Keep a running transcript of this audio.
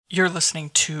You're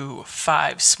listening to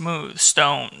Five Smooth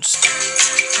Stones. You're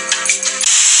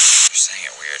saying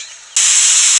it weird.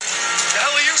 The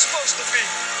hell are you supposed to be?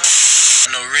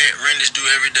 I know rent is due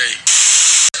every day.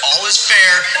 All is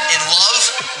fair in love,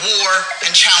 war,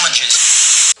 and challenges.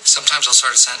 Sometimes I'll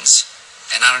start a sentence,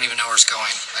 and I don't even know where it's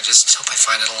going. I just hope I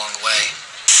find it along the way.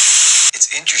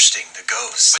 It's interesting, the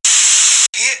ghosts.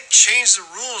 You can't change the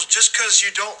rules just because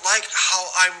you don't like how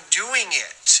I'm doing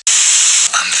it.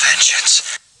 I'm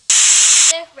vengeance.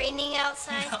 Is it raining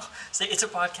outside? No, it's a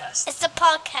podcast. It's a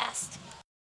podcast.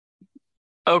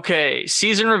 Okay,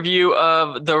 season review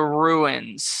of The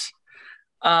Ruins.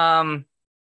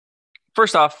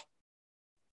 First off,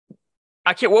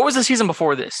 what was the season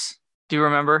before this? Do you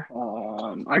remember?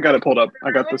 I got it pulled up.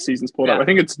 I got the seasons pulled up. I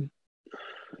think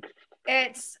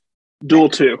it's Duel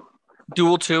 2.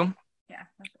 Duel 2? Yeah.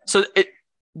 So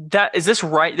is this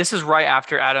right? This is right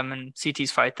after Adam and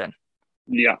CT's fight then?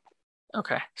 Yeah.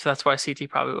 Okay, so that's why CT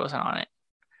probably wasn't on it.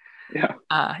 Yeah.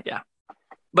 Yeah.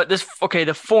 But the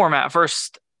format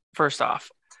first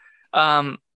off.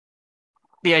 The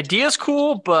idea is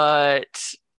cool, but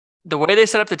the way they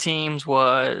set up the teams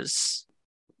was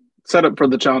set up for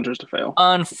the challengers to fail.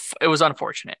 It was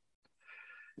unfortunate.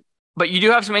 But you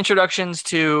do have some introductions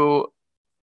to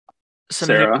some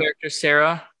new characters.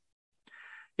 Sarah.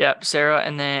 Yep, Sarah.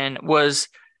 And then was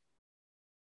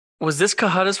this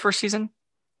Kahada's first season?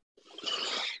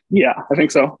 Yeah, I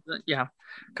think so. Yeah.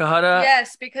 Kahada.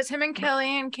 Yes, because him and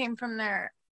Kellyanne came from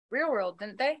their real world,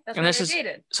 didn't they? That's when they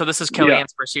dated. So this is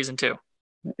Kellyanne's first season too.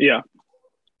 Yeah.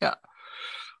 Yeah.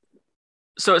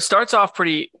 So it starts off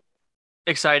pretty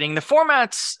exciting. The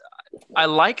formats, I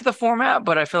like the format,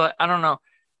 but I feel like, I don't know.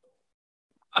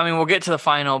 I mean, we'll get to the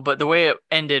final, but the way it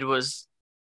ended was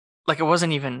like, it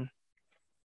wasn't even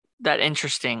that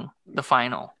interesting, the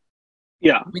final.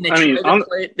 Yeah. I mean,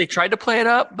 they tried to play it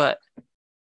up, but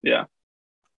yeah.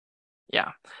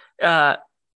 Yeah.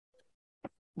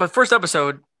 But first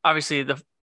episode, obviously the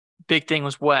big thing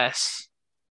was Wes.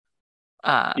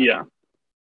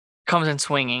 Comes in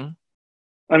swinging.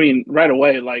 I mean, right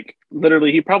away, like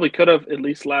literally, he probably could have at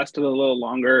least lasted a little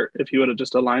longer if he would have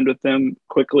just aligned with them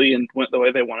quickly and went the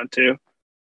way they wanted to.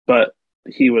 But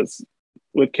he was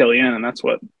with Kellyanne, and that's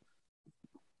what.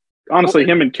 Honestly,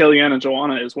 him and Kellyanne and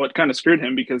Joanna is what kind of screwed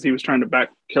him because he was trying to back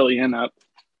Kellyanne up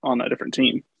on a different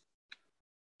team.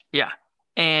 Yeah,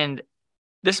 and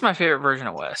this is my favorite version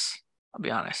of Wes. I'll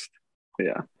be honest.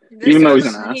 Yeah, even though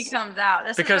he's an ass. He comes out.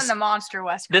 This is when the monster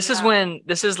Wes comes out.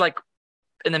 This is like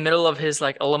in the middle of his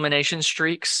like elimination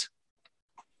streaks,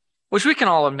 which we can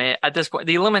all admit at this point,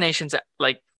 the eliminations,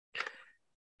 like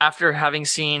after having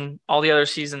seen all the other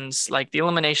seasons, like the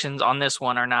eliminations on this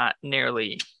one are not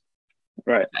nearly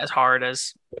right as hard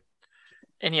as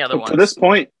any other one. To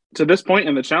this point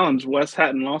in the challenge, Wes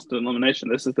hadn't lost an elimination.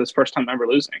 This is his first time ever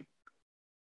losing.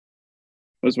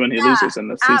 Was when he loses in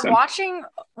this season.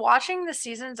 Watching the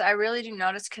seasons, I really do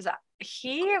notice because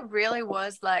he really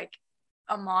was like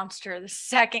a monster the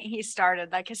second he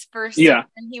started. Like his first season,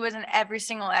 he was in every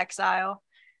single exile.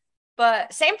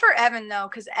 But same for Evan though,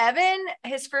 because Evan,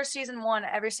 his first season won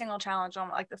every single challenge on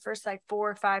like the first like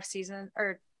 4 or 5 season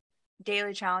or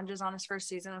daily challenges on his first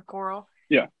season with Coral.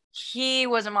 Yeah, he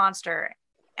was a monster,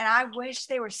 and I wish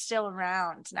they were still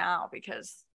around now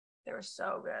because they were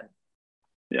so good.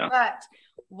 Yeah, but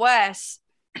Wes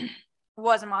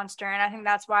was a monster, and I think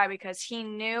that's why, because he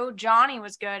knew Johnny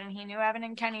was good, and he knew Evan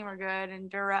and Kenny were good, and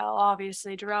Darrell,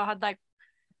 obviously. Darrell had like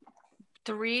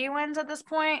 3 wins at this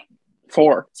point.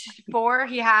 4.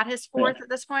 He had his 4th at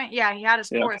this point. Yeah, he had his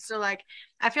 4th. So like,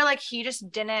 I feel like he just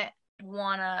didn't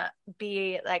want to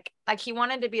be like he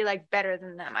wanted to be like better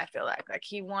than them. I feel like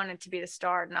he wanted to be the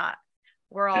star, not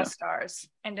we're all stars,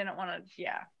 and didn't want to.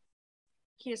 Yeah,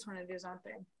 he just wanted to do his own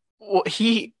thing. Well,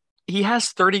 he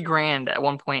has $30,000 at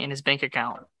one point in his bank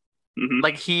account. Mm-hmm.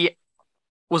 Like he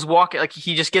was walking, like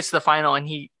he just gets to the final and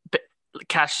he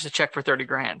cashes a check for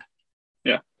 $30,000.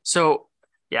 Yeah. So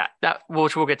yeah,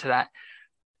 which we'll get to that.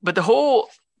 But the whole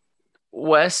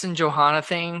Wes and Johanna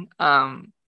thing,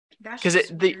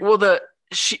 because they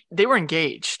were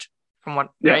engaged from what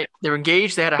right? They were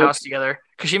engaged. They had a house together.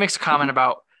 Because she makes a comment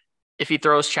about if he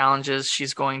throws challenges,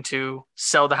 she's going to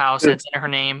sell the house and it's in her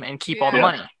name and keep all the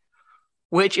money.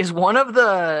 Which is one of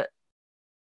the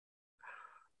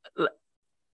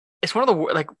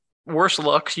like worst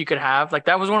looks you could have. Like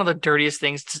that was one of the dirtiest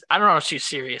things. I don't know if she's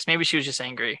serious. Maybe she was just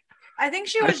angry. I think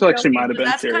she was. I feel like she might have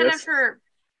been serious. Kind of her.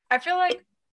 I feel like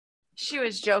she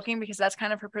was joking because that's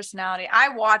kind of her personality. I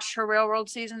watched her Real World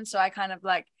season, so I kind of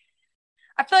like.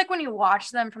 I feel like when you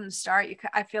watch them from the start,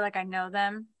 I feel like I know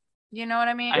them. You know what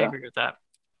I mean? I agree with that.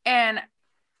 And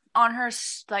on her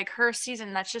like her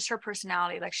season, that's just her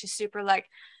personality. Like she's super like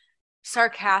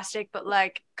sarcastic, but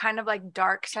like kind of like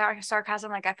dark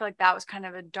sarcasm. Like I feel like that was kind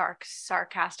of a dark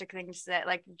sarcastic thing to say,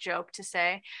 like joke to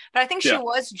say. But I think she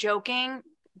was joking,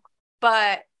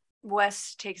 but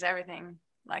Wes takes everything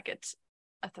like it's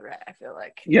a threat. I feel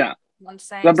like one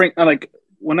saying that bring like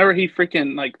whenever he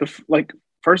freaking like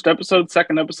first episode,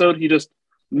 second episode, he just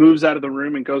moves out of the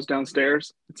room and goes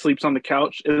downstairs and sleeps on the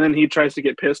couch, and then he tries to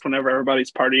get pissed whenever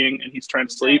everybody's partying and he's trying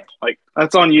to sleep. Like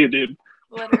that's on you, dude.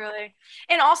 Literally.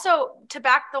 And also to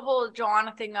back the whole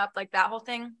Joanna thing up, like that whole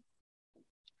thing,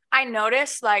 I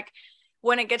noticed like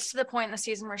when it gets to the point in the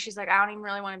season where she's like, I don't even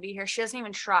really want to be here, she doesn't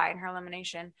even try in her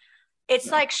elimination.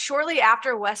 It's like shortly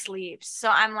after Wes leaves. So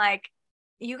I'm like,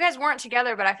 you guys weren't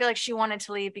together, but I feel like she wanted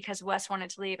to leave because Wes wanted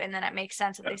to leave. And then it makes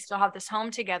sense that they still have this home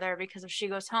together, because if she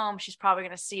goes home, she's probably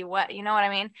going to see what, you know what I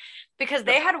mean? Because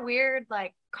they had weird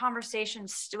like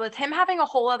conversations with him having a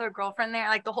whole other girlfriend there.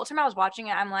 Like the whole time I was watching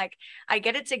it, I'm like, I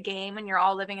get it's a game and you're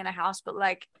all living in a house, but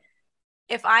like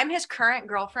if I'm his current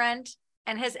girlfriend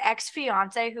and his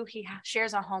ex-fiance who he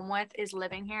shares a home with is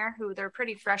living here, who they're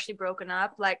pretty freshly broken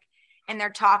up, like, and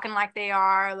they're talking like they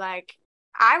are, like,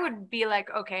 I would be like,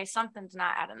 okay, something's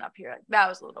not adding up here. Like, that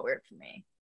was a little weird for me.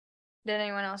 Did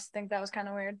anyone else think that was kind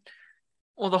of weird?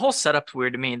 Well, the whole setup's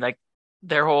weird to me. Like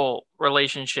their whole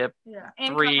relationship,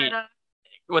 And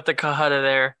with the Kahutta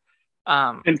there.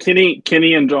 And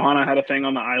Kenny and Johanna had a thing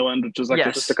on the island, which is like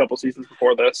just a couple seasons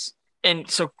before this. And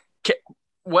so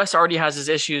Wes already has his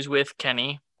issues with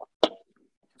Kenny.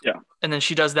 Yeah. And then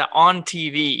she does that on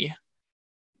TV,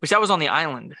 which that was on the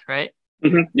island, right?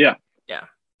 Mm-hmm. Yeah. Yeah.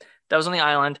 That was on the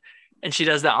island, and she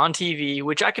does that on TV,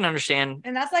 which I can understand.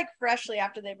 And that's like freshly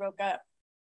after they broke up,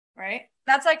 right?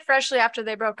 That's like freshly after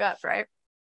they broke up, right?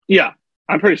 Yeah,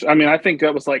 I'm pretty sure. I mean, I think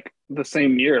that was like the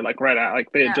same year, like right at,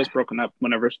 like they had just broken up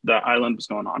whenever the island was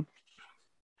going on.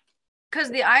 Because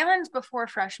the island's before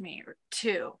Fresh Meat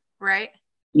too, right?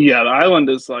 Yeah, the island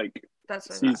is like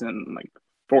season like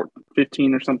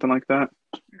 15 or something like that.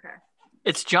 Okay.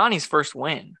 It's Johnny's first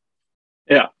win.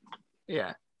 Yeah.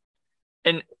 Yeah.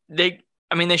 And they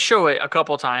show it a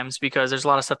couple times because there's a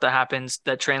lot of stuff that happens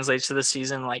that translates to the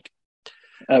season, like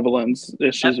Evelyn's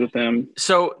issues with him.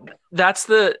 So Wes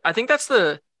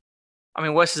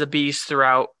is a beast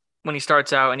throughout when he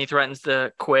starts out and he threatens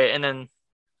to quit, and then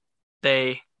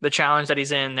the challenge that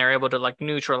he's in, they're able to like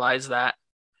neutralize that.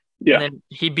 Yeah. And then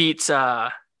he beats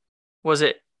it was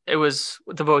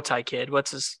the bow tie kid. What's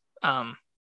his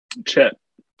Chet.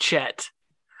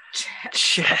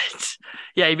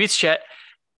 Yeah, he beats Chet.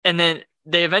 And then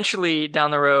they eventually down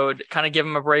the road kind of give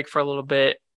him a break for a little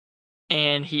bit,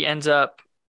 and he ends up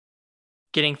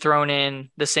getting thrown in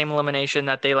the same elimination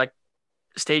that they like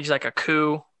staged like a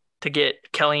coup to get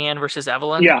Kellyanne versus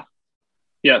Evelyn. Yeah.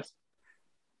 Yes.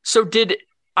 So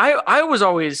I was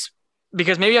always,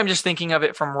 because maybe I'm just thinking of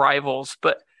it from Rivals,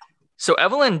 but so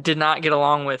Evelyn did not get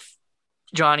along with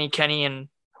Johnny, Kenny, and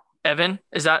Evan.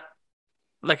 Is that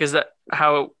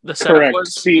how the setup Correct.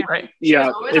 was? See, right?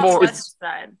 Yeah.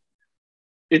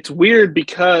 It's weird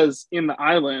because in the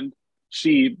island,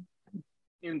 she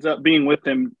ends up being with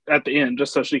him at the end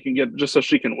just so she can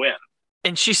win.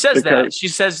 And she says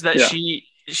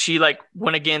she like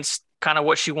went against kind of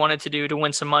what she wanted to do to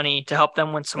win some money, to help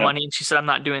them win some money. And she said, I'm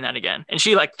not doing that again. And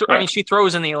she she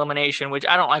throws in the elimination, which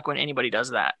I don't like when anybody does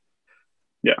that.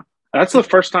 Yeah. That's the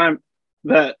first time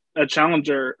that a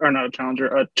champion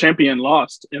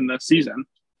lost in the season.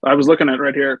 I was looking at it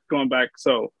right here, going back.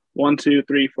 So 1, 2,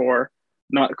 3, 4,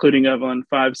 not including Evelyn,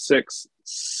 5, 6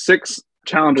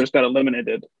 challengers got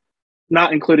eliminated,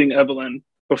 not including Evelyn,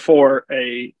 before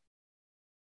a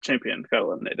champion got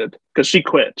eliminated because she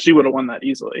quit. She would have won that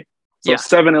easily. So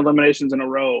 7 eliminations in a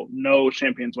row, no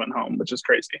champions went home, which is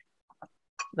crazy.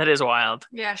 That is wild.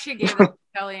 Yeah, she gave it to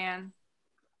Kellyanne.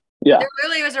 Yeah. There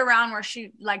really was a round where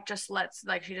she like just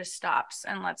she just stops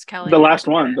and lets Kellyanne. The last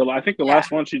one. I think the last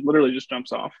one, she literally just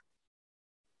jumps off.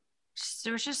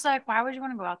 It was just like, why would you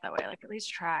want to go out that way? Like, at least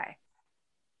try.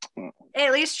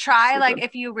 Like,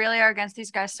 if you really are against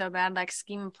these guys so bad, like,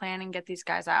 scheme a plan and get these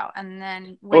guys out. And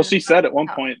then... Well, she said at one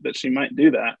point that she might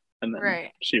do that. And then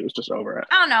she was just over it.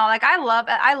 I don't know. Like, I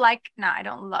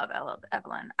don't love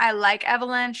Evelyn. I like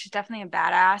Evelyn. She's definitely a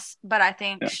badass. But I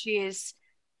think I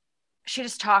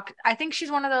think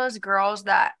she's one of those girls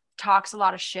that talks a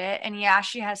lot of shit. And yeah,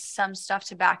 she has some stuff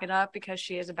to back it up because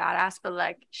she is a badass. But,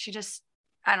 like, she just...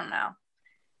 I don't know.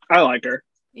 I like her.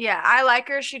 Yeah, I like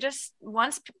her. She just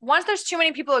once there's too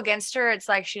many people against her, it's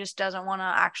like she just doesn't want to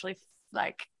actually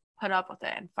like put up with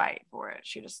it and fight for it.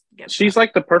 She just she's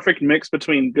like the perfect mix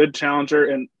between good challenger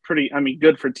and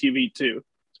good for TV too.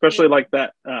 Especially like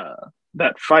that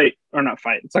that fight, or not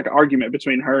fight, it's like an argument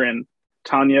between her and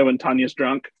Tanya when Tanya's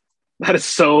drunk. That's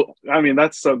so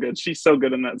good. She's so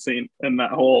good in that scene, and that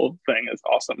whole thing is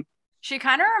awesome. She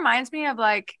kind of reminds me of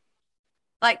like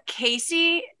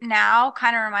Casey now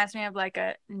kind of reminds me of like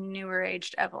a newer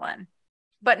aged Evelyn,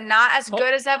 but not as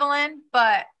good as Evelyn,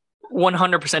 but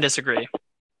 100% disagree.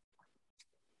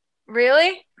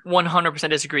 Really? 100%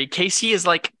 disagree. Casey is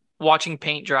like watching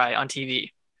paint dry on TV.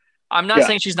 I'm not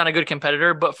saying she's not a good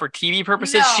competitor, but for TV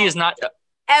purposes, she is not.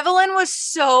 Evelyn was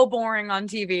so boring on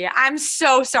TV. I'm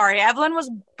so sorry. Evelyn was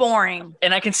boring.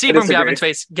 And I can see from Gavin's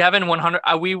face. Gavin, we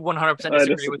 100%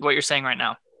 disagree with what you're saying right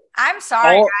now. I'm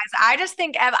sorry, guys. I just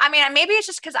think, maybe it's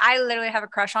just because I literally have a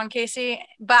crush on Casey,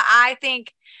 but I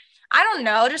think, I don't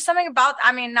know, just something about,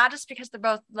 not just because they're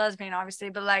both lesbian, obviously,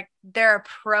 but like their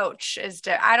approach is,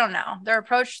 I don't know. Their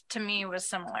approach to me was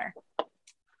similar.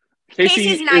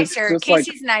 Casey's nicer.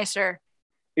 Casey's nicer.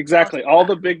 Exactly. All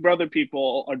the Big Brother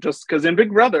people are just, because in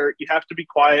Big Brother, you have to be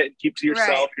quiet and keep to yourself.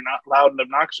 Right. You're not loud and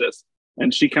obnoxious.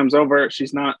 And she comes over.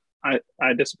 She's not. I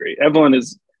disagree. Evelyn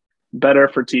is better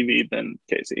for TV than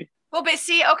Casey. Well, but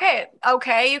see,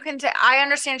 okay. You can. I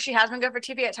understand she has been good for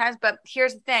TV at times, but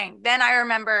here's the thing. Then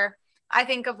I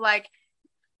think of like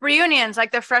reunions,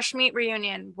 like the Fresh Meat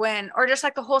reunion or just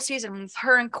like the whole season with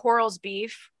her and Coral's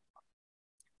beef.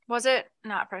 Was it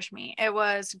not Fresh Meat? It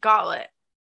was Gauntlet.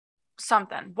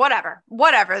 Something, whatever.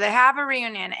 They have a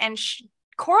reunion, and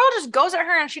Coral just goes at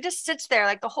her, and she just sits there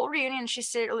like the whole reunion. She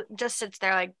just sits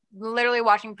there like literally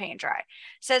watching paint dry.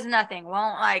 Says nothing.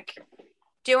 Won't like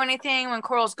do anything when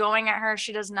Coral's going at her.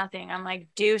 She does nothing. I'm like,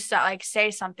 say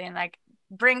something, like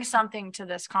bring something to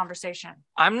this conversation.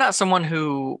 I'm not someone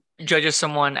who judges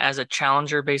someone as a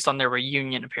challenger based on their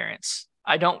reunion appearance.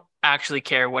 I don't actually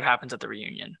care what happens at the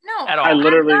reunion. No, at all.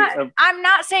 I'm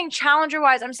not saying challenger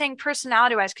wise. I'm saying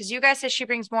personality wise, because you guys say she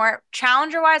brings more.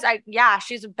 Challenger wise,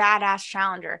 she's a badass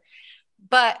challenger,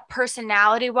 but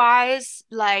personality wise,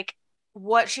 like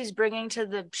what she's bringing to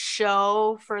the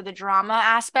show for the drama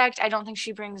aspect, I don't think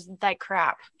she brings like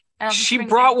crap. She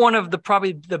brought one of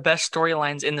probably the best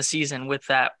storylines in the season with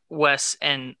that Wes,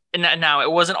 and now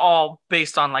it wasn't all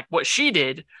based on like what she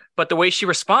did, but the way she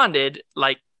responded,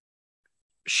 like.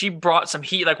 She brought some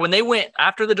heat. Like when they went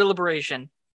after the deliberation,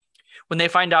 when they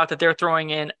find out that they're throwing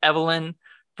in Evelyn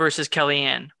versus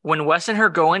Kellyanne, when Wes and her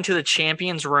go into the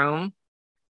champions room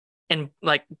and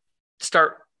like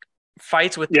start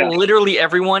fights with literally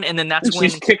everyone. And then that's when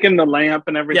she's kicking the lamp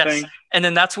and everything. Yes. And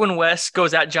then that's when Wes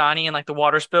goes at Johnny and like the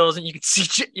water spills, and you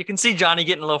can see Johnny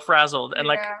getting a little frazzled and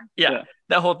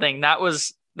that whole thing. That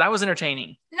was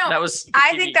entertaining. No,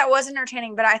 I think that was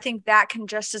entertaining, but I think that can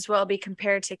just as well be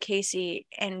compared to Casey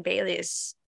and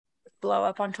Bailey's blow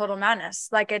up on Total Madness.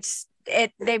 Like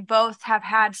they both have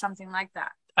had something like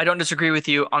that. I don't disagree with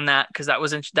you on that, because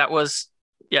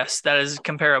that is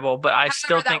comparable, but I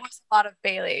still think that was a lot of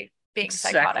Bailey being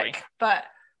psychotic. But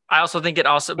I also think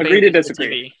agree to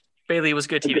disagree. Bailey was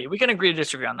good TV. We can agree to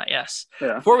disagree on that. Yes.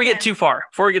 Yeah. Before we get too far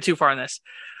in this,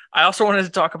 I also wanted to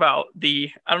talk about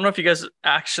I don't know if you guys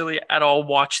actually at all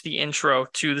watch the intro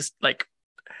to this, like.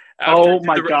 Oh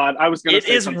my God. I was going to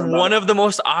say it is one of the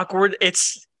most awkward.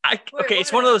 It's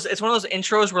one of those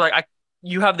intros where like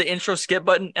you have the intro skip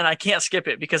button and I can't skip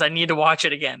it because I need to watch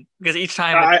it again, because each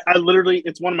time I literally,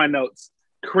 it's one of my notes.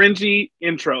 Cringy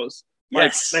intros.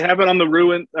 Like, yes. They have it on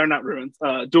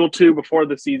the Duel 2 before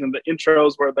the season, the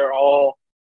intros where they're all,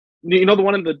 you know, the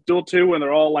one in the Duel 2 when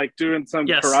they're all like doing some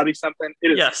karate something.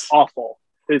 It is awful.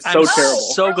 It's so terrible.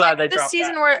 So glad they dropped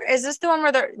season that. Is this the one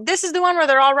where this is the one where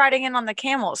they're all riding in on the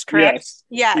camels, correct?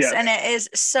 Yes. And it is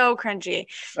so cringy.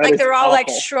 Like they're all awful. Like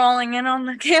strolling in on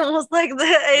the camels like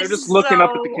this. They're just looking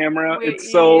up at the camera.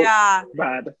 It's so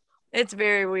bad. It's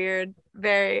very weird.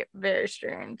 Very, very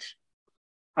strange.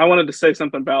 I wanted to say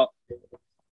something about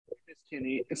Miss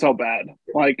Kenny. It's so bad.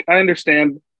 Like, I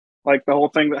understand like the whole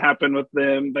thing that happened with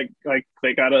them. Like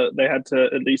they had to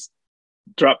at least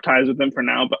drop ties with him for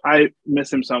now, but I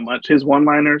miss him so much. His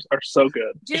one-liners are so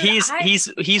good. Dude,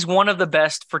 he's one of the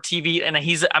best for TV, and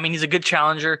he's a good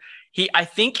challenger. I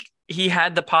think he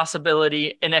had the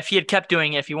possibility, and if he had kept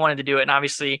doing it, if he wanted to do it, and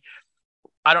obviously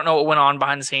I don't know what went on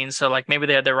behind the scenes, so like maybe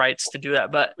they had their rights to do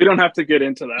that, but we don't have to get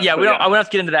into that. Yeah, I won't have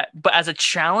to get into that. But as a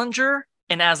challenger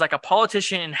and as like a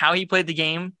politician and how he played the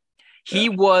game,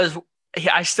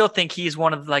 I still think he's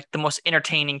one of like the most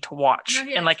entertaining to watch,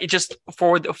 and like it just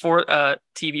for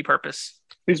TV purpose.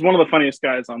 He's one of the funniest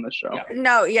guys on this show. Yeah.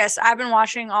 No, yes, I've been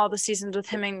watching all the seasons with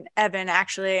him and Evan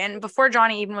actually, and before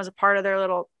Johnny even was a part of their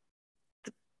little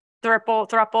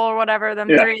thruple or whatever,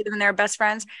 three of them, they're best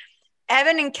friends.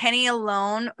 Evan and Kenny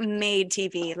alone made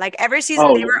TV. Like every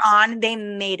season they were on, they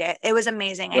made it. It was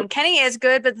amazing. And Kenny is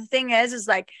good, but the thing is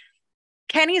like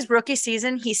Kenny's rookie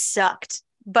season, he sucked.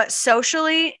 But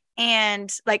socially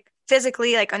and like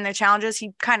physically, like on the challenges,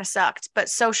 he kind of sucked. But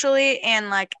socially and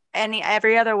like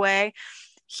every other way,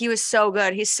 he was so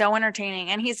good. He's so entertaining.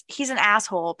 And he's an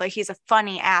asshole, but he's a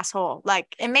funny asshole.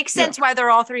 Like it makes sense why they're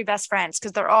all three best friends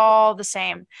because they're all the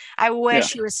same. I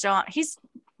wish he was still on. He's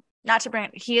not to bring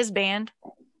he is banned.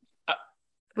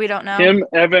 We don't know. Him,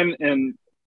 Evan, and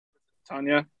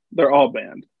Tanya, they're all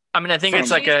banned. I mean, I think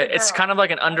it's like it's kind of like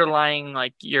an underlying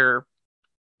like your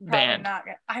banned.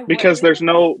 Because there's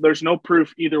no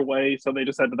proof either way, so they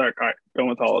just had to like, all right, go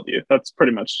with all of you. That's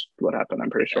pretty much what happened,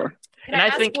 I'm pretty sure. And I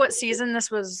think what season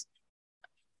this was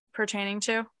pertaining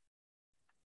to?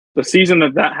 The season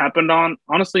that happened on,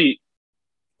 honestly,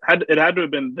 had to have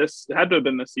been this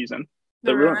season.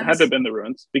 It had to have been the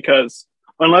Ruins because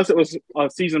unless it was a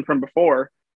season from before,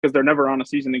 because they're never on a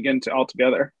season again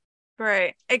altogether.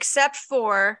 Right. Except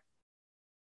for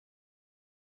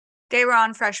they were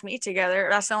on Fresh Meat together.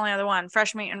 That's the only other one.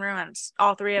 Fresh Meat and Ruins.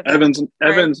 All three of them.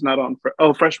 Evan's not on.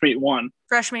 Fresh Meat won.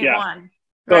 Fresh Meat won.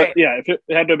 Right. So, yeah, if it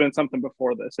had to have been something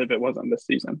before this, if it wasn't this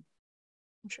season.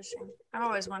 Interesting. I've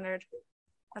always wondered.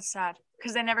 That's sad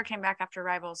because they never came back after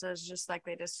Rivals. It was just like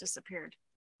they just disappeared.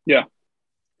 Yeah.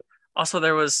 Also,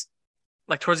 there was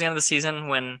like towards the end of the season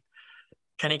when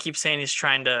Kenny keeps saying he's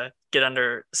trying to get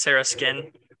under Sarah's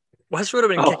skin. Wes would have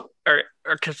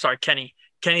been Kenny.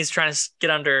 Kenny's trying to get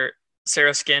under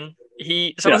Sarah's skin.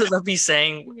 Some of the stuff he's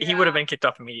saying, he would have been kicked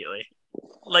off immediately.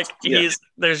 Like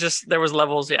there was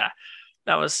levels. Yeah,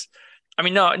 that was. I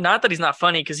mean, no, not that he's not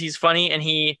funny because he's funny and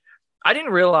I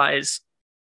didn't realize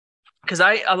because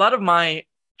a lot of my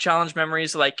challenge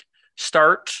memories like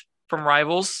start from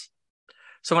Rivals.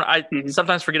 So when I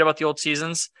sometimes forget about the old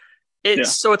seasons,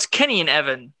 it's Kenny and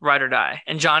Evan ride or die,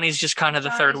 and Johnny's just kind of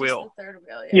the third wheel.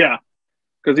 Yeah,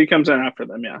 because he comes in after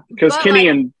them. Yeah, because Kenny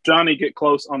and Johnny get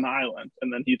close on the island,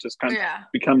 and then he just kind of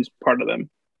becomes part of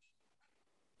them.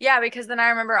 Yeah, because then I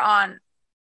remember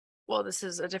this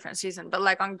is a different season, but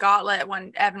like on Gauntlet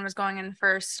when Evan was going in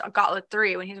first, Gauntlet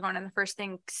 3 when he's going in the first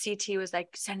thing, CT was like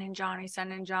send in Johnny,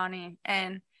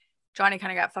 and Johnny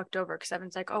kind of got fucked over because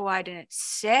Evan's like, oh, I didn't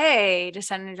say to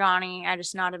send in Johnny. I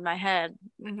just nodded my head.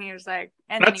 And he was like,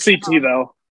 and that's CT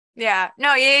though. Yeah.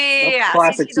 No, yeah.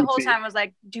 Classic CT the whole time was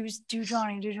like, do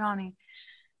Johnny.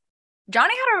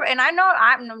 Johnny had and I know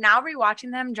I'm now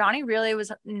rewatching them. Johnny really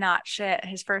was not shit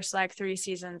his first like 3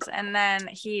 seasons. And then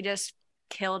he just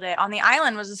killed it. On the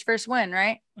island was his first win,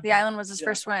 right? The island was his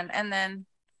first win. And then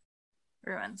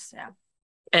Ruins. Yeah.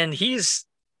 And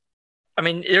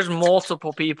there's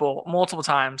multiple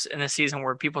times in this season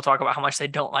where people talk about how much they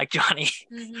don't like Johnny.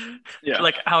 Mm-hmm. Yeah.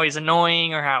 Like how he's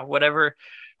annoying or how whatever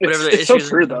the it's issues. So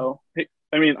true though.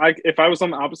 I mean, if I was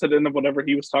on the opposite end of whatever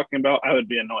he was talking about, I would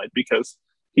be annoyed because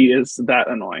he is that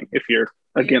annoying if you're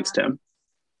against him.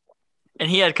 And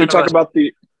he had Go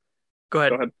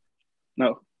ahead.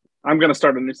 No. I'm going to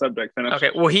start a new subject. Finish.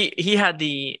 Okay. Well, he had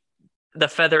the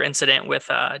feather incident with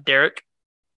Derek.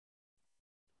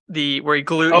 Where he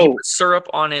glued he put syrup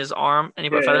on his arm and he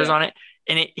put feathers on it,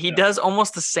 and he does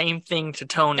almost the same thing to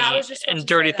Tony in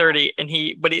Dirty 30, and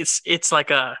it's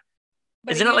like a.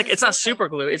 Isn't it like it's not super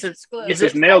glue? It's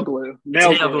nail glue.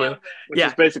 Nail glue. Which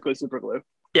is basically super glue.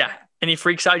 Yeah, and he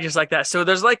freaks out just like that. So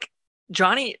there's like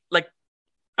Johnny. Like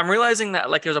I'm realizing that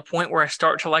like there's a point where I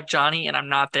start to like Johnny, and I'm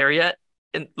not there yet.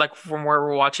 And like from where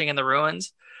we're watching in the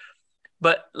Ruins.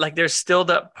 But like, there's still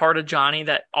that part of Johnny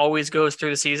that always goes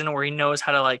through the season where he knows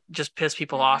how to like just piss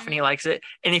people off and he likes it.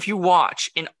 And if you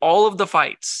watch in all of the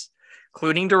fights,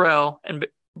 including Darrell and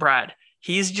Brad,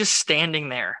 he's just standing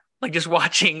there, like just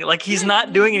watching, like he's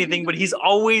not doing anything, but he's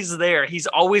always there. He's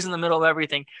always in the middle of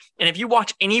everything. And if you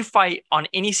watch any fight on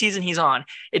any season he's on,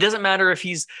 it doesn't matter if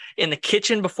he's in the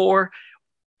kitchen before,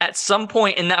 at some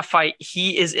point in that fight,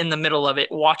 he is in the middle of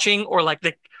it watching, or like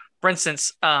for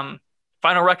instance,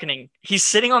 Final Reckoning, he's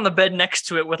sitting on the bed next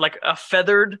to it with like a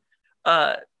feathered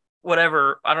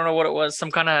whatever, I don't know what it was, some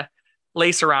kind of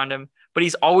lace around him, but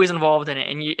he's always involved in it,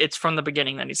 and it's from the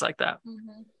beginning that he's like that.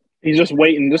 Mm-hmm. He's just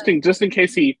waiting, just in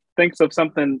case he thinks of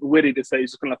something witty to say,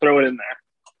 he's just going to throw it in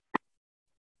there.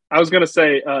 I was going to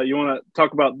say, you want to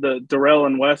talk about the Darrell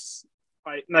and Wes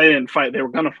fight? No, they didn't fight. They were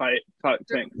going to fight.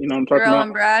 Thing. You know what I'm talking Darrell about?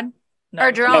 And Brad? No.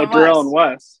 Or Darrell and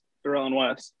Wes? Darrell and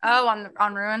Wes. Oh,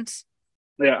 on Ruins?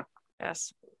 Yeah.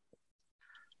 Yes.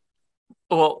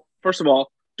 Well, first of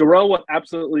all, Darrell would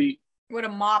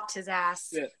have mopped his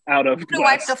ass. Out of Would have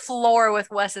wiped the floor with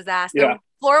Wes's ass. Yeah. The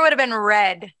floor would have been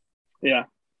red. Yeah.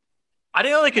 I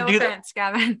didn't know they could do offense,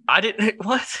 that. Gavin. I didn't.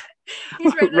 What?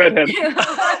 He's redhead.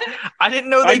 I didn't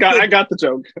know I got the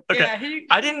joke. Okay. Yeah,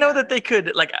 I didn't know that they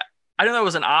could like. I don't know it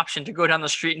was an option to go down the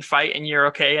street and fight and you're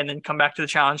okay, and then come back to the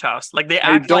challenge house. Like they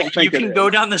act like you can go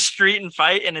down the street and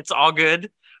fight and it's all good.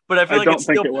 But I feel like it's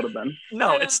still, it would have been.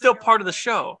 No, it's still part of the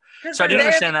show. So I didn't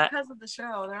understand that. Because of the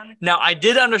show. Now I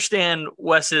did understand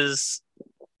Wes's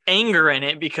anger in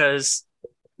it because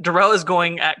Darrell is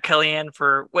going at Kellyanne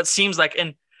for what seems like,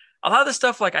 and a lot of the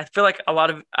stuff, like I feel like a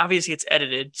lot of, obviously it's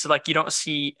edited, so like you don't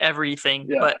see everything,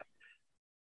 but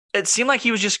it seemed like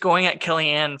he was just going at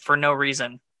Kellyanne for no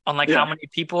reason on like how many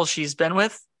people she's been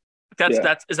with. Is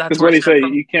that what he say?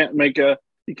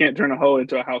 You can't turn a hoe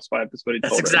into a housewife. That's what he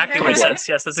told her. That's exactly what he says.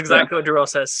 Yes, that's exactly what Darrell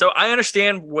says. So I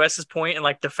understand Wes's point in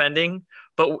like defending,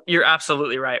 but you're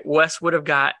absolutely right. Wes would have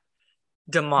got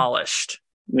demolished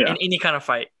in any kind of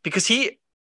fight because he,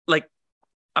 like,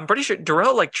 I'm pretty sure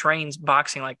Darrell like trains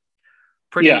boxing like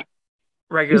pretty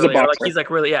regularly. He's a boxer. Like he's like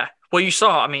really Well, you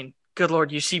saw. I mean, good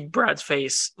Lord, you see Brad's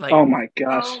face. Like, oh my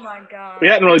gosh. We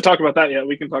hadn't really talked about that yet.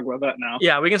 We can talk about that now.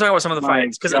 Yeah, we can talk about some of the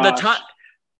fights because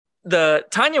the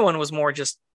Tanya one was more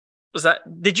just. Was that?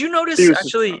 Did you notice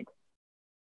actually?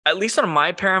 At least on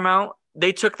my Paramount,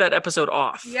 they took that episode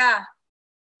off. Yeah.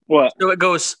 What?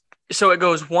 So it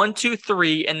goes 1, 2,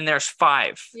 3, and then there's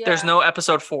 5. Yeah. There's no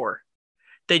episode 4.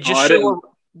 They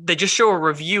just show a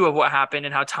review of what happened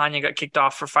and how Tanya got kicked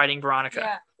off for fighting Veronica.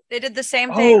 Yeah. They did the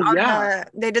same thing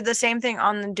they did the same thing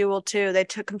on the Duel too. They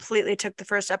completely took the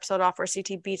first episode off where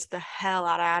CT beats the hell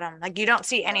out of Adam. Like you don't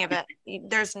see any of it.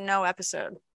 There's no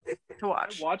episode to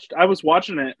watch. I was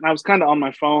watching it and I was kind of on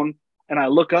my phone and I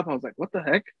look up, I was like, what the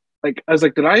heck? Like I was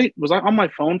like, was I on my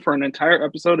phone for an entire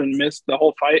episode and missed the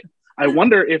whole fight? I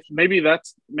wonder if maybe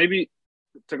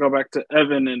to go back to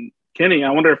Evan and Kenny, I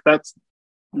wonder if that's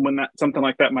when something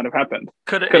like that might have happened.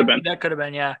 Could have been. That could have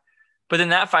been, yeah. But then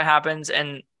that fight happens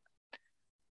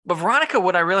but Veronica,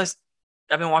 what I realized,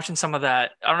 I've been watching some of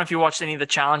that. I don't know if you watched any of the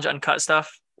Challenge Uncut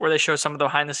stuff where they show some of the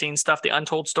behind the scenes stuff, the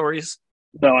untold stories.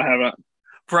 No, I haven't.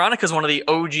 Veronica's one of the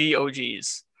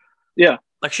OGs. Yeah.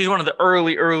 Like she's one of the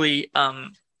early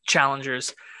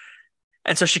challengers.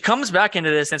 And so she comes back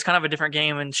into this and it's kind of a different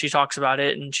game and she talks about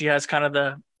it and she has kind of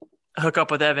the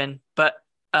hookup with Evan. But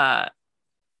I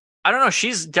don't know.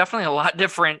 She's definitely a lot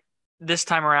different this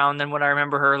time around than what I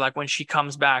remember her like when she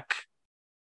comes back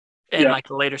in like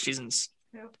the later seasons.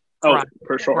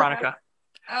 For sure. Veronica.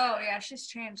 Oh yeah, she's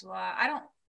changed a lot.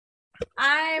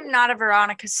 I'm not a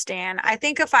Veronica stan. I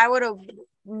think if I would have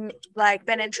like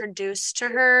been introduced to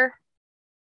her,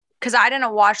 because I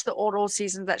didn't watch the old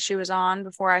seasons that she was on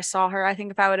before I saw her. I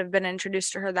think if I would have been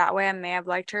introduced to her that way, I may have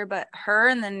liked her. But her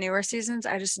in the newer seasons,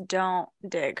 I just don't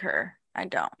dig her. I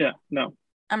don't. Yeah, no.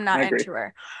 I'm not into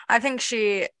her.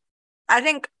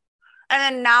 And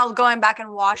then now going back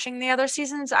and watching the other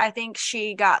seasons, I think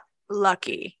she got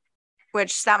lucky,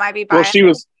 which that might be biased.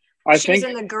 Well, she was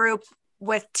in the group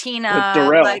with Tina, with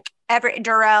Darrell. like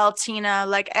Darrell, Tina,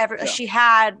 she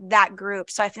had that group.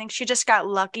 So I think she just got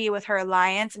lucky with her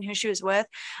alliance and who she was with.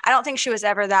 I don't think she was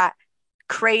ever that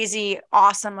crazy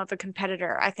awesome of a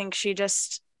competitor. I think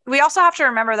we also have to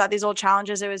remember that these old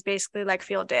challenges, it was basically like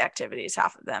field day activities,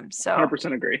 half of them. So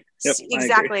 100% agree. Yep,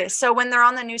 exactly. Agree. So when they're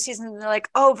on the new season, they're like,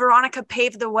 oh, Veronica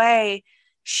paved the way.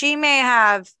 She may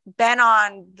have been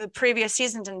on the previous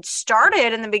seasons and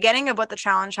started in the beginning of what the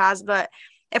challenge has. But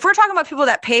if we're talking about people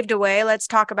that paved the way, let's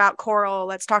talk about Coral.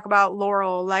 Let's talk about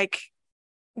Laurel. Like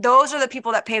those are the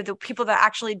people that paved the people that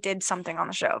actually did something on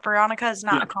the show. Veronica has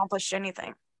not accomplished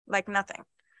anything, like nothing.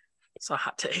 It's a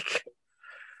hot take.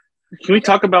 Can we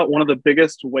talk about one of the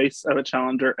biggest wastes of a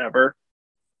challenger ever?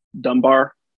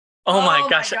 Dunbar. Oh my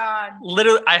gosh. God.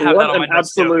 Literally, I have that on my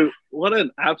notes too. What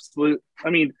an absolute, I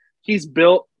mean, he's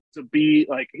built to be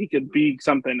like, he could be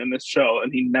something in this show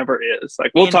and he never is.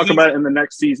 Like, we'll talk about it in the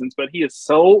next seasons, but he is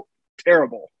so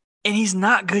terrible. And he's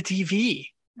not good TV.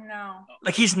 No.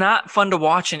 Like, he's not fun to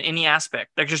watch in any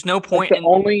aspect. Like, there's no point the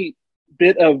only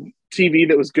bit of TV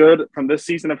that was good from this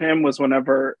season of him was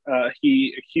whenever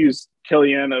he accused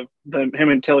Kellyanne of him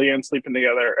and Kellyanne sleeping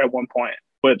together at one point,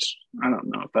 which I don't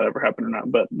know if that ever happened or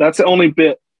not, but that's the only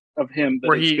bit of him that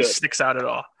where he good. Sticks out at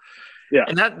all. Yeah.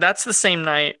 And that's the same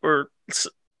night, or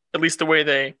at least the way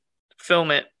they film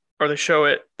it or they show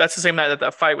it, that's the same night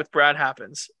that fight with Brad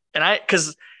happens. And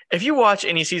because if you watch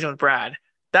any season with Brad,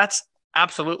 that's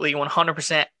absolutely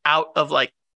 100% out of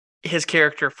like his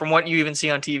character from what you even see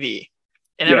on TV.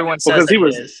 And everyone says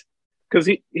that because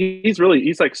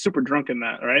he's like super drunk in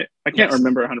that, right? I can't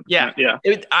remember 100%. Yeah.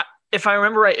 If I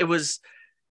remember right, it was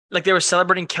like they were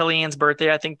celebrating Kellyanne's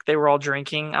birthday. I think they were all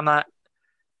drinking.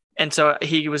 And so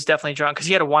he was definitely drunk because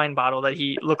he had a wine bottle that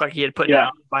he looked like he had put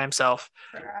down by himself.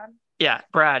 Yeah,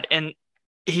 Brad, and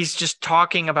he's just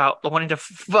talking about wanting to.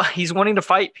 He's wanting to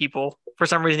fight people for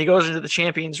some reason. He goes into the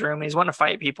champions room and he's wanting to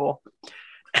fight people,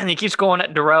 and he keeps going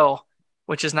at Darrell,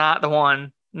 which is not the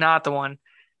one, not the one.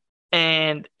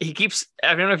 And he keeps.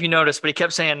 I don't know if you noticed, but he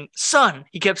kept saying, "Son."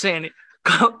 He kept saying,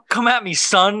 "Come at me,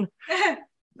 son."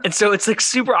 And so it's like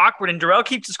super awkward. And Darrell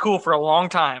keeps his cool for a long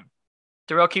time.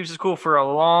 Darrell keeps his cool for a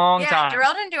long time.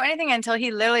 Darrell didn't do anything until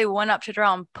he literally went up to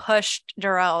Darrell and pushed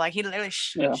Darrell. Like he literally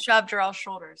shoved Darrell's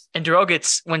shoulders. And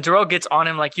when Darrell gets on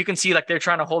him, like you can see like they're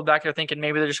trying to hold back. They're thinking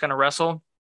maybe they're just going to wrestle.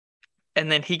 And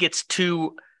then he gets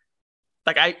too,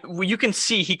 you can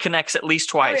see he connects at least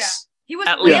twice. He was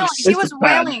wailing. He was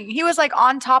wailing. He was like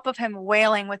on top of him,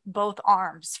 wailing with both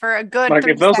arms for a good. Like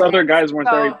if those other guys weren't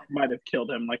there, he might have killed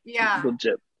him. Like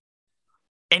legit.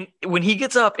 And when he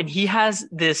gets up and he has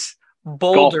this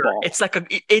boulder,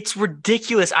 it's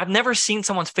ridiculous. I've never seen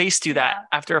someone's face do that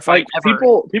after a fight. Like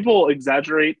people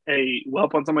exaggerate a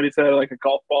whelp on somebody's head like a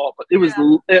golf ball, but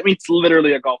it's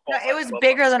literally a golf ball. No, it was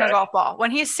bigger than a golf ball.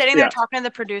 When he's sitting there talking to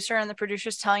the producer and the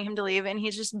producer's telling him to leave and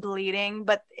he's just bleeding,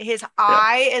 but his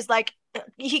eye is like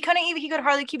he could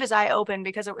hardly keep his eye open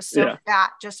because it was so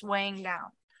fat, just weighing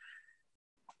down.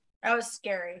 That was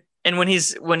scary. And when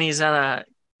he's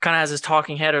kind of has his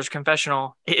talking head or his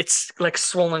confessional, it's like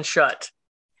swollen shut.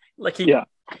 Like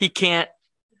he can't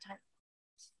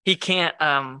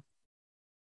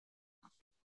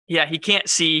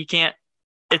see,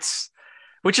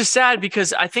 which is sad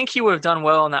because I think he would have done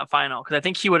well in that final because I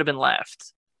think he would have been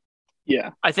left.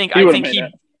 Yeah. I think he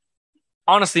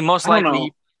honestly, most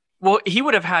likely, well, they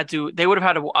would have had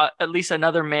at least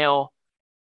another male,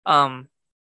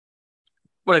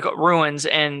 ruins,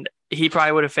 and he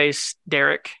probably would have faced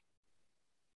Derek.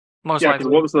 Most likely.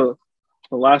 What was the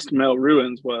last male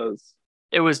ruins was?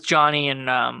 It was Johnny and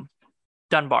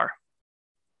Dunbar.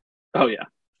 Oh yeah.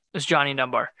 It was Johnny and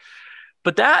Dunbar.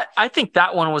 But I think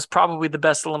that one was probably the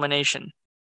best elimination.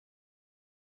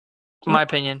 In my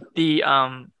opinion.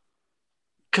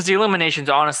 Because the eliminations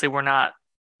honestly were not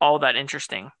all that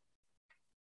interesting.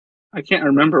 I can't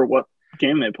remember what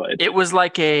game they played. It was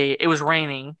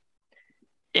raining.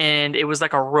 And it was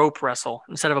like a rope wrestle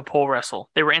instead of a pole wrestle.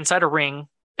 They were inside a ring,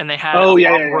 and they had a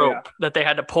rope that they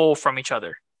had to pull from each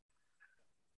other.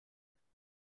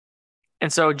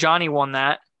 And so Johnny won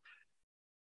that.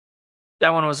 That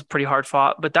one was pretty hard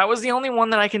fought, but that was the only one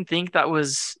that I can think that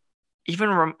was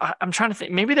even. I'm trying to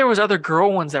think. Maybe there was other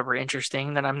girl ones that were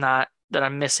interesting that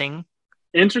I'm missing.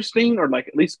 Interesting or like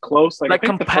at least close. Like I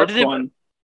think competitive. The first one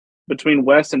between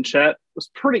Wes and Chet was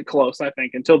pretty close. I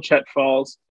think until Chet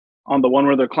falls. On the one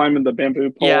where they're climbing the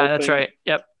bamboo pole. Yeah, that's right.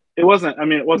 Yep. It wasn't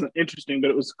interesting, but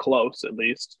it was close at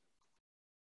least.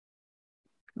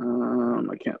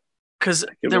 I can't. Because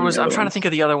I'm trying to think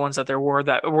of the other ones that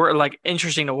were like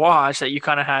interesting to watch that you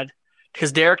kind of had.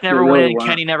 Because Derek never went in,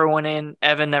 Kenny never went in,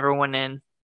 Evan never went in.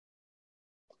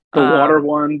 The water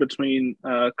one between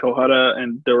Kohada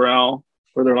and Darrell,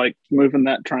 where they're like moving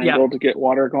that triangle to get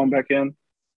water going back in.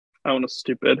 That one was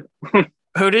stupid.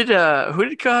 Who did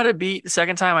Kohada beat the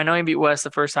second time? I know he beat Wes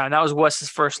the first time. That was Wes's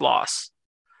first loss.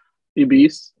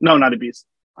 Ibis? No, not Ibis.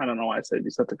 I don't know why I said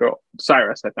Ibis. That's the girl.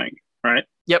 Cyrus, I think. Right?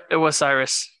 Yep, it was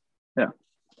Cyrus. Yeah.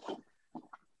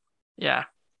 Yeah.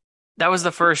 That was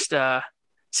the first.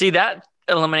 See, that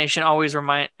elimination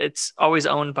it's always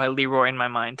owned by Leroy in my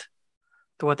mind.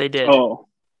 To what they did. Oh.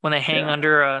 When they hang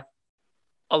under a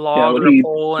log or a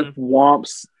pole and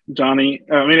whomps Johnny.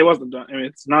 I mean, it wasn't Johnny. I mean,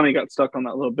 it's Nani got stuck on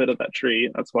that little bit of that tree.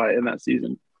 That's why in that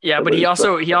season. Yeah, but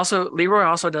Leroy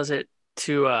also does it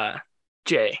to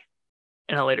Jay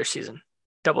in a later season.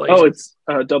 Double agents.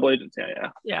 Oh, it's double agents.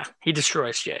 Yeah. Yeah, he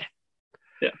destroys Jay.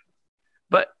 Yeah.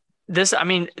 But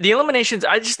the eliminations,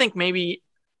 I just think maybe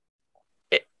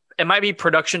it might be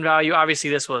production value. Obviously,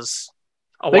 this was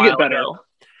a while get better. ago.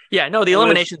 Yeah, no, the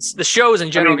eliminations, the shows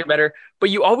in general get better, but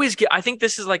you always get. I think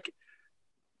this is like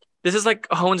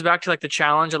hones back to like the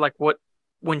challenge of like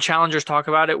when challengers talk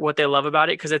about it, what they love about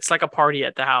it, because it's like a party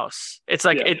at the house. It's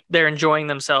like they're enjoying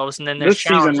themselves, and then there's this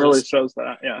season really shows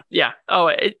that. Yeah. Yeah. Oh,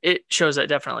 it shows that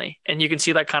definitely, and you can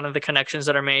see like kind of the connections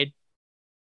that are made.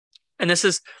 And this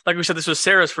is like we said, this was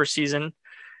Sarah's first season,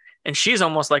 and she's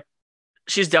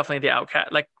definitely the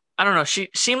outcast. Like I don't know, she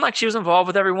seemed like she was involved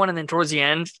with everyone, and then towards the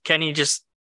end, Kenny just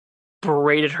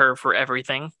berated her for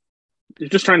everything. He's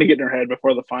just trying to get in her head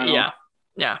before the final.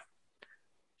 Yeah.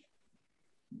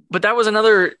 But that was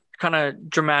another kind of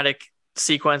dramatic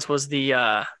sequence was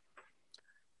the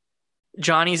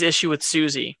Johnny's issue with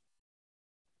Susie.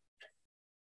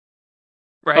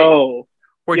 Right? Oh.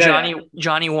 Where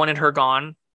Johnny wanted her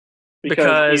gone.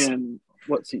 Because in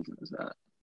what season is that?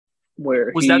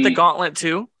 Where was that the gauntlet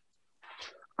too?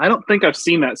 I don't think I've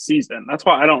seen that season. That's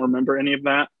why I don't remember any of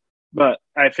that. But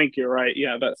I think you're right.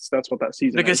 Yeah, that's what that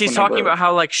season because is. He's talking about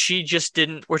how like she just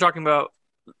didn't. We're talking about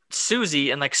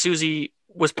Susie, and like Susie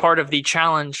was part of the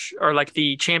challenge or like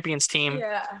the champions team.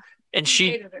 Yeah. And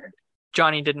hated her.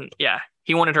 Johnny didn't. Yeah,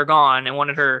 he wanted her gone and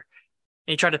wanted her.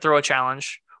 And he tried to throw a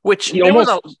challenge, which he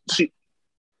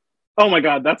oh my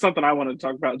God, that's something I wanted to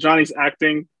talk about. Johnny's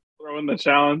acting, throwing the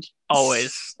challenge.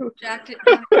 Always. Acting.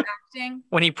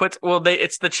 When he puts,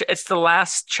 it's the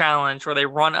last challenge where they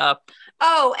run up.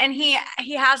 Oh, and he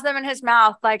has them in his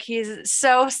mouth like he's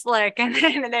so slick, and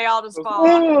then they all just fall.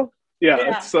 Oh,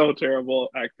 yeah, it's so terrible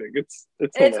acting. It's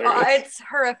hilarious. It's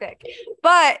horrific.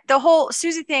 But the whole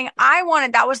Susie thing,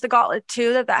 that was the Gauntlet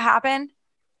 2 that happened,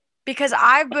 because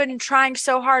I've been trying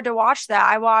so hard to watch that.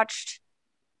 I've watched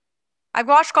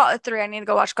Gauntlet 3. I need to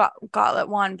go watch Gauntlet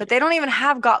 1, but they don't even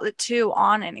have Gauntlet 2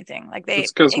 on anything. Like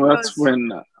it's because that's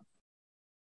when.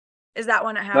 Is that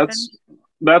when it happened?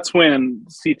 That's when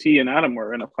CT and Adam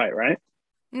were in a fight, right?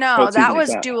 No, that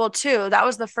was Duel 2. That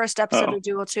was the first episode of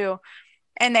Duel 2.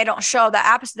 And they don't show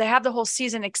that episode. They have the whole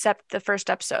season except the first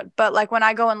episode. But like when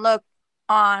I go and look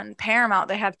on Paramount,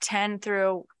 they have 10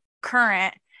 through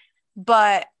current,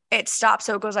 but it stops.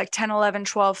 So it goes like 10, 11,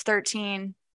 12,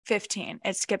 13, 15.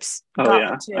 It skips. Oh,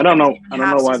 yeah. I don't know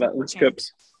why that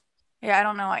skips. Yeah, I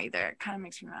don't know why either. It kind of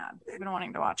makes me mad. I've been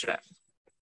wanting to watch it.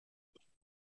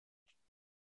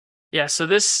 Yeah, so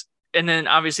this, and then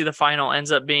obviously the final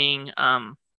ends up being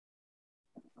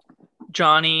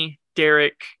Johnny,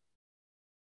 Derek,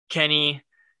 Kenny,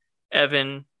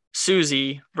 Evan,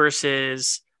 Susie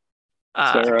versus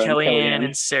Kellyanne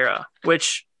and Sarah,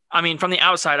 which, I mean, from the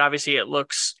outside, obviously it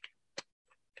looks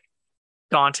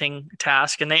daunting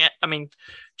task. And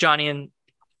Johnny and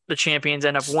the champions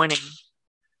end up winning.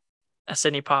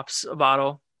 Sydney pops a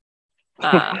bottle.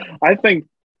 I think,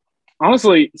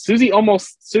 honestly, Susie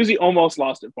almost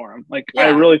lost it for him. Like, yeah. I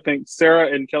really think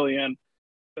Sarah and Kellyanne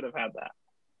could have had that.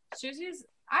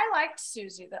 I liked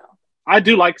Susie though. I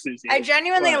do like Susie. I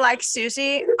genuinely like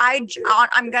Susie. I'm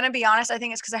gonna be honest. I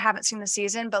think it's because I haven't seen the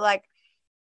season, but like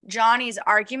Johnny's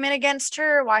argument against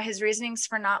her, why his reasonings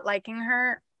for not liking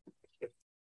her,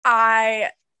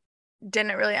 I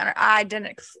didn't really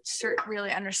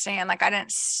understand. Like I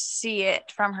didn't see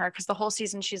it from her, because the whole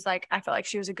season she's like, I felt like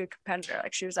she was a good competitor.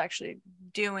 Like she was actually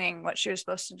doing what she was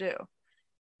supposed to do.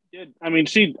 It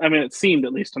seemed,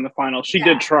 at least in the final, she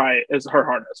did try as her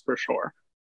hardest for sure.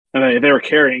 And they were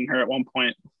carrying her at one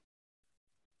point.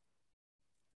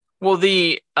 Well,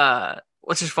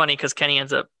 which is funny because Kenny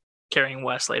ends up carrying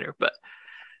Wes later, but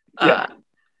yeah,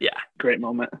 great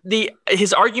moment.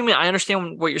 His argument, I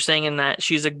understand what you're saying in that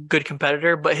she's a good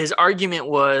competitor, but his argument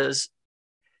was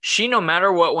she, no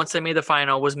matter what, once they made the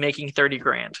final, was making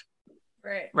 $30,000.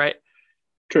 Right.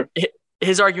 True.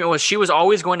 His argument was she was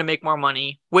always going to make more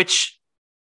money, which,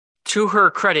 to her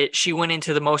credit, she went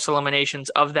into the most eliminations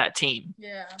of that team.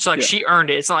 Yeah. So she earned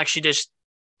it. It's not like she just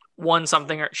won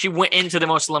something, or she went into the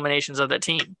most eliminations of that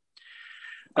team.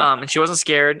 And she wasn't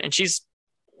scared. And she's,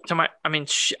 I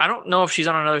don't know if she's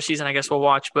on another season. I guess we'll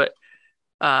watch, but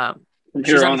I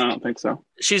don't think so.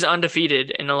 She's undefeated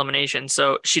in elimination.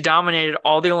 So she dominated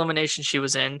all the eliminations she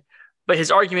was in. But his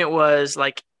argument was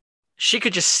like, she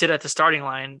could just sit at the starting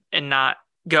line and not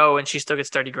go, and she still gets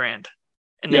 $30,000.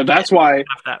 And that's why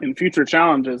in future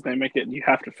challenges they make it you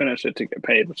have to finish it to get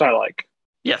paid, which I like.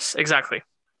 Yes, exactly.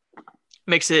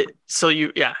 Makes it so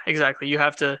exactly. You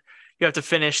have to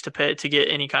finish to pay to get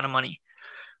any kind of money.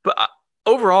 But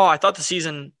overall, I thought the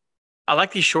season, I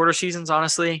like these shorter seasons.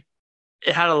 Honestly,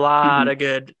 it had a lot of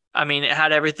good. I mean, it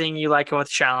had everything you like with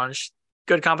the challenge.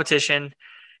 Good competition.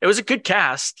 It was a good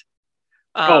cast.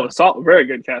 It's all very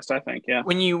good cast, I think. Yeah.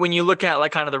 When you look at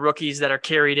like kind of the rookies that are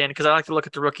carried in, because I like to look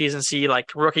at the rookies and see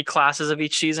like rookie classes of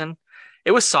each season.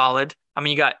 It was solid. I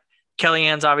mean, you got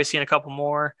Kellyanne's obviously and a couple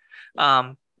more.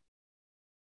 There's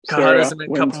a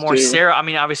couple more. Too. Sarah. I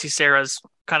mean, obviously Sarah's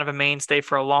kind of a mainstay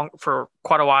for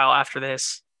quite a while after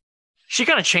this. She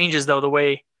kind of changes though the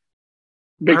way.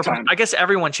 Big time. I guess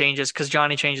everyone changes because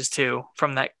Johnny changes too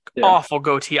from that awful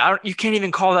goatee. You can't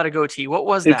even call that a goatee. What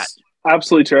was that?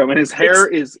 Absolutely true. I mean, his hair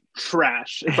is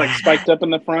trash. It's like spiked up in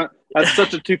the front. That's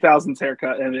such a 2000s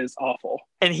haircut, and it is awful.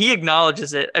 And he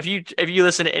acknowledges it. If you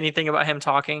listen to anything about him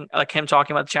talking about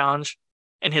the challenge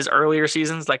in his earlier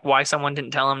seasons, like why someone didn't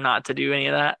tell him not to do any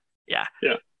of that. Yeah.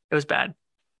 It was bad.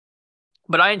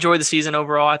 But I enjoyed the season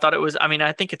overall. I thought it was. I mean,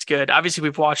 I think it's good. Obviously,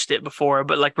 we've watched it before,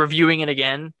 but like reviewing it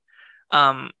again,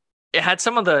 it had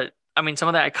some of the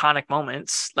iconic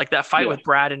moments, like that fight with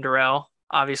Brad and Darrell.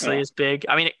 Obviously, is big.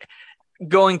 I mean.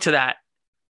 Going to that,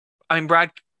 I mean, Brad,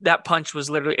 that punch was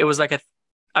literally, it was like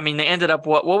I mean, they ended up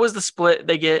what was the split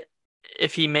they get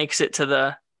if he makes it to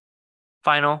the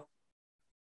final?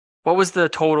 What was the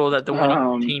total that the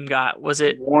winning team got? Was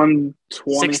it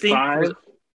 125?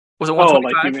 Was it 125? Oh,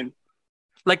 like you mean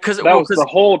because the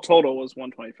whole total was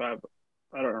 125.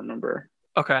 I don't remember.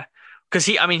 Okay, because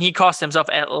he cost himself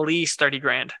at least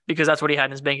 $30,000 because that's what he had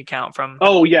in his bank account from.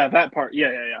 Oh yeah, that part.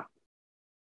 Yeah.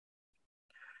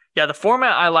 Yeah, the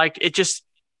format I liked. It just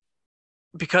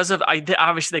because of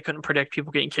obviously they couldn't predict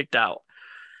people getting kicked out,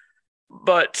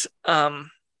 but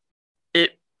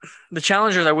the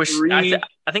challengers. I wish I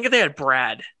think if they had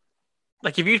Brad,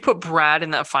 like if you put Brad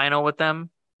in that final with them,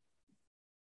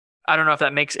 I don't know if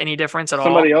that makes any difference at all.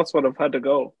 Somebody else would have had to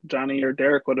go. Johnny or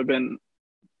Derek would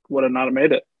not have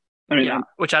made it. I mean, yeah,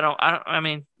 which I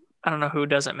don't know who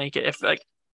doesn't make it. If like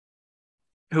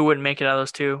who wouldn't make it out of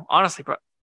those two? Honestly, bro,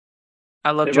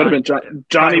 I love Johnny. Would have been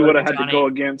Johnny would have had to go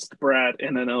against Brad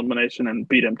in an elimination and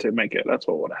beat him to make it. That's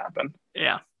what would have happened.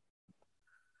 Yeah.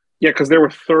 Yeah, because there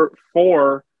were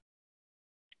 4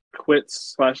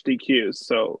 quits / DQs.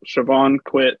 So Siobhan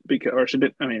quit or she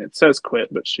didn't. I mean, it says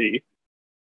quit, but she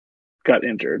got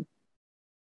injured.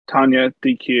 Tanya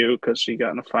DQ because she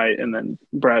got in a fight, and then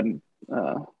Brad and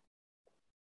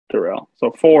Darrell.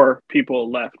 So 4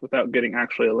 people left without getting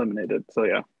actually eliminated. So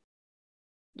yeah.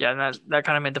 Yeah, and that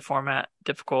kind of made the format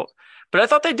difficult. But I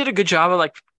thought they did a good job of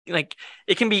like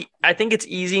it can be. I think it's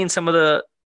easy in some of the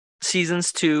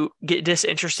seasons to get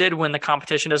disinterested when the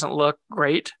competition doesn't look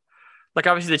great. Like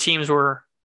obviously the teams were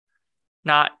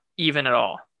not even at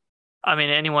all. I mean,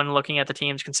 anyone looking at the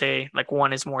teams can say like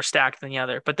one is more stacked than the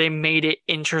other, but they made it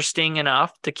interesting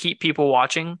enough to keep people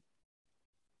watching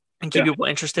and keep people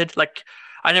interested. Like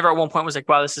I never at one point was like,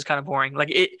 wow, this is kind of boring.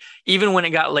 Like it, even when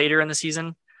it got later in the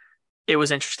season, it was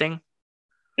interesting.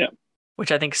 Yeah.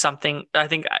 Which I think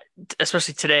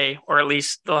especially today, or at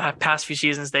least the past few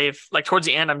seasons, they've like towards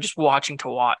the end, I'm just watching to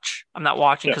watch. I'm not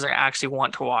watching because I actually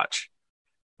want to watch,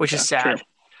 which is sad. True.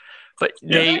 But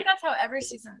I feel like that's how every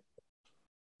season.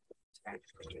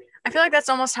 I feel like that's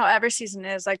almost how every season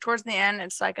is. Like towards the end,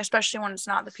 it's like, especially when it's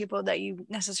not the people that you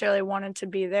necessarily wanted to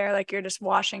be there. Like you're just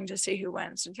watching to see who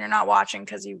wins. You're not watching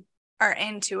because you are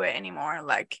into it anymore.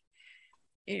 Like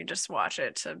you just watch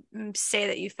it to say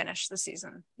that you finished the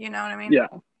season. You know what I mean? Yeah.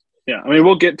 I mean,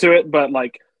 we'll get to it, but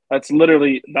like that's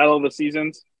literally Battle of the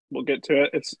Seasons. We'll get to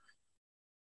it.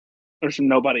 There's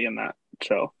nobody in that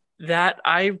show. That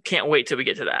I can't wait till we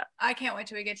get to that. I can't wait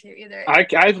till we get to it either.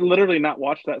 I've literally not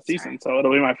watched that season, so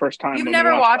it'll be my first time. You've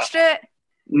never watched it?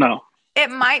 No. It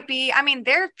might be. I mean,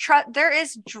 there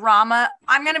is drama.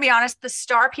 I'm gonna be honest. The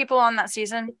star people on that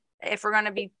season, if we're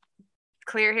gonna be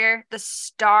clear here, the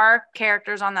star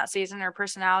characters on that season or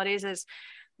personalities is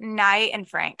Knight and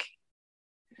Frank.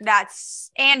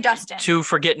 And Dustin. To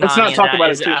forget Let's Nani. Let's not talk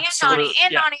about it too.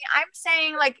 Nani. I'm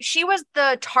saying like she was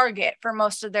the target for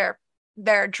most of their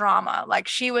drama. Like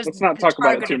she was. Let's not talk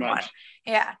about it too much. One.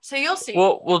 Yeah. So you'll see.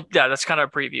 Well, yeah, that's kind of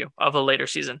a preview of a later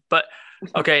season. But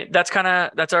okay, that's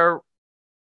our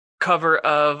cover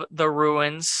of the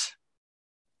ruins.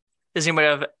 Does anybody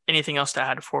have anything else to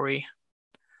add before we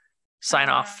sign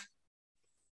off?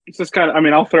 It's just kind of, I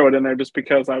mean, I'll throw it in there just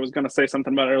because I was going to say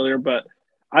something about it earlier, but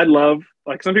I love,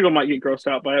 like some people might get grossed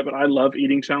out by it, but I love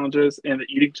eating challenges, and the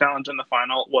eating challenge in the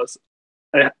final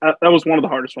that was one of the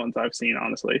hardest ones I've seen,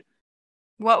 honestly.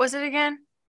 What was it again?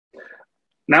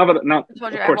 Of course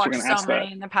you're going to ask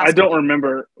that. I don't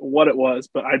remember what it was,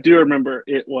 but I do remember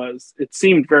it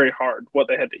seemed very hard what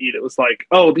they had to eat. It was like,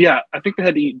 oh yeah, I think they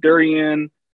had to eat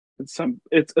durian. It's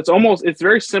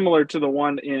very similar to the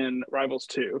one in Rivals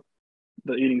 2,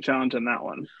 the eating challenge in that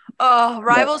one. Oh,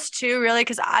 Rivals 2, really?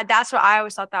 Because that's what I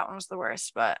always thought that one was the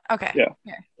worst, but okay.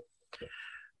 Yeah.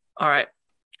 All right.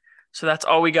 So that's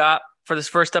all we got for this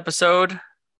first episode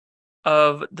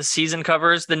of the season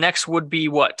covers. The next would be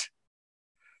what?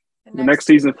 The next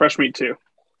season, Fresh Meat 2.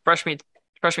 Fresh Meat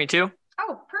 2?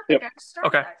 Oh, perfect. Yep.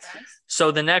 Okay.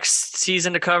 So the next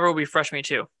season to cover will be Fresh Meat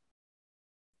 2.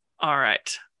 All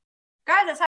right. Guys, that's